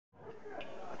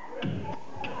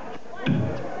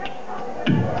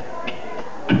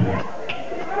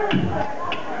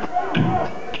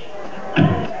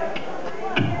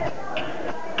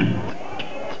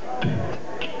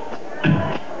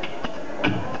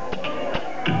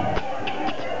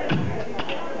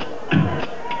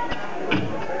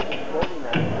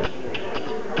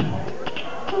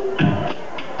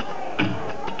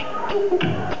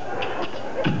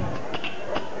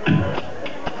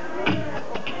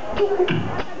A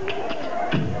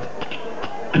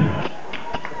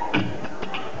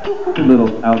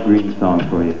little Al Green song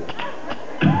for you.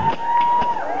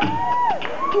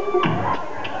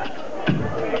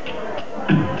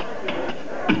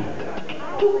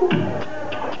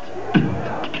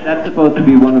 That's supposed to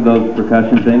be one of those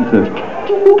percussion things.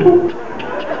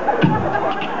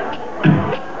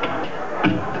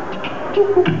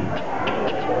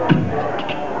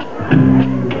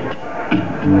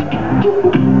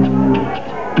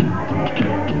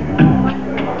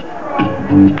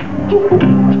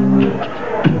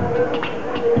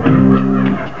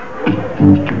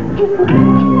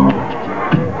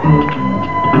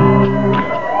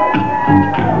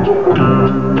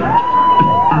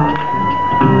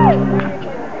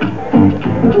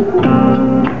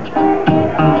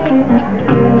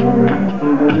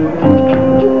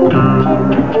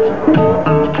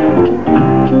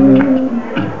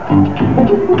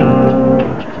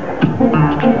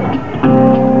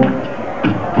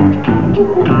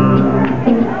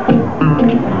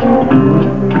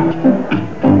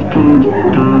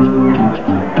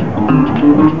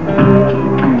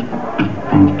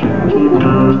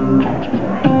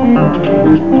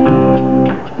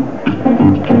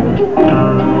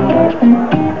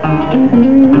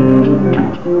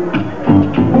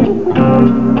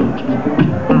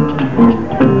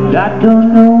 I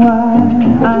don't know why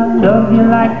I love you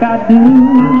like I do.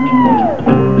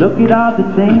 Look at all the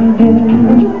changes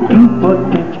you put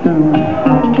me through.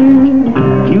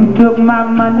 You took my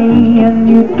money and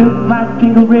you took my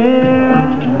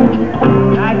cigarette.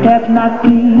 I have not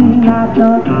seen, I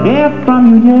don't hear from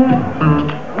you yet.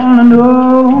 Wanna know,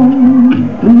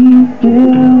 please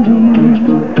tell me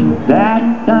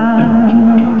that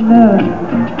I'm love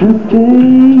to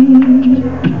stay.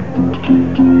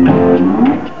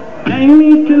 Take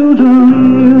me to the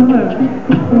river,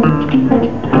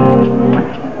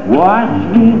 wash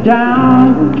me down,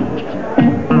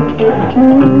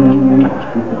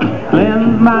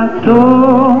 cleanse my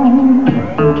soul,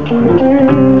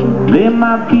 lay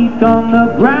my feet on the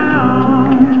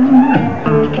ground.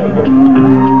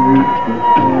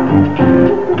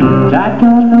 I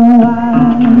don't know why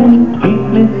you treat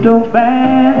me so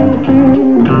bad.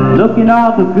 Look at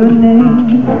all the goodness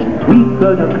we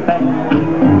could have had.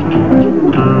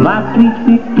 My sweet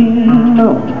 16, no,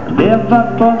 never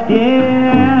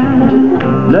forget.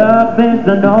 Love is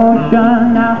an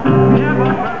ocean I'll never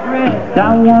regret. I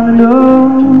wanna know,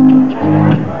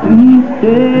 please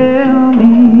tell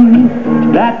me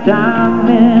that I'm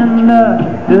in love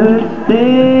to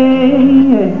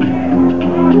stay.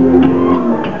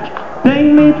 Take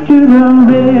me to the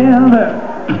river,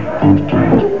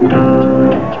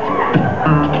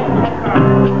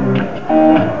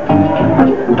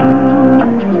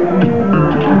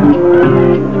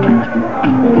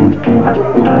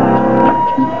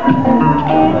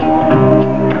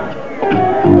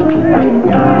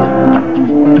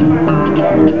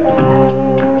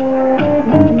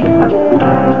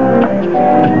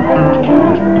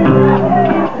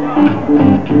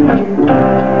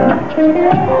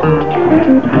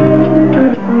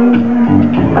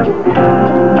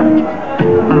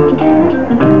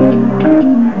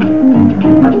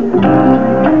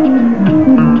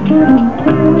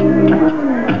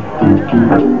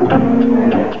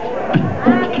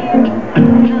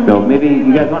 So maybe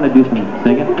you guys want to do some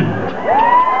singing?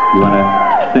 You want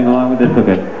to sing along with this?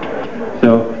 Okay.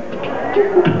 So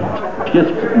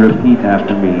just repeat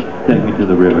after me. Take me to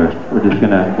the river. We're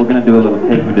gonna do a little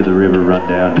take me to the river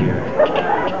rundown here.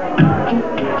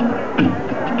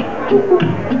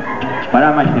 But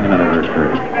I might sing another verse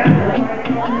first.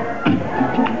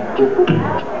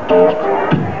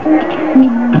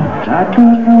 I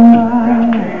don't know why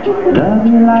I love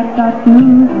you like I do.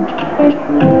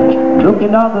 Look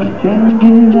at all the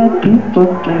changes that you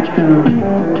put me through.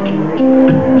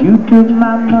 You took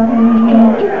my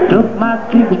money, took my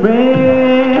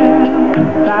cigarette.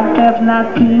 I have not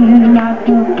seen, I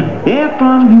don't hear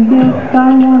from you yet. I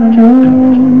wanna know,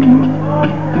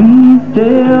 please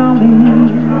tell me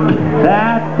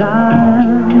that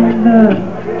I'm love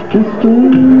to stay.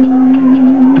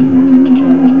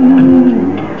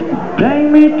 Take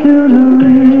me to the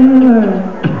river,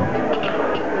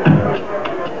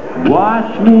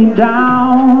 wash me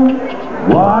down,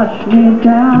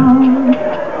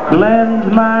 cleanse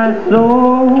my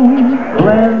soul,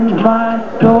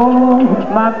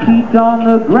 my feet on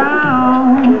the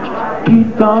ground,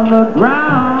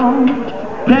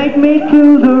 take me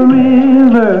to the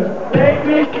river,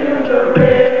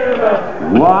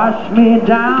 wash me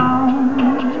down,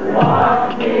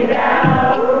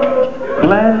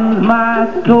 cleanse my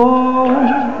soul,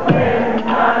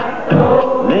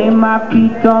 my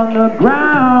feet on the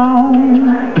ground.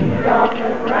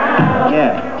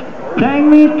 Yeah. Take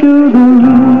me to the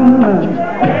river.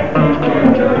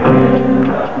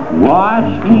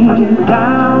 Wash me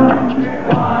down.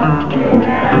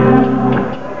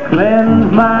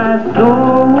 Cleanse my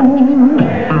soul.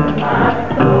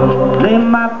 Lay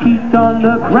my feet on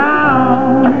the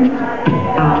ground.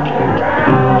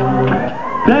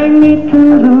 Take me to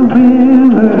the river.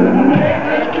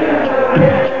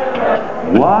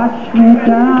 Wash me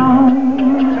down.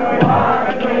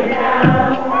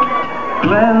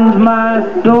 Cleanse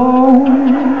my soul.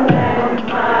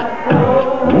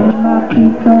 Lay my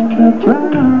feet on the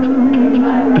ground.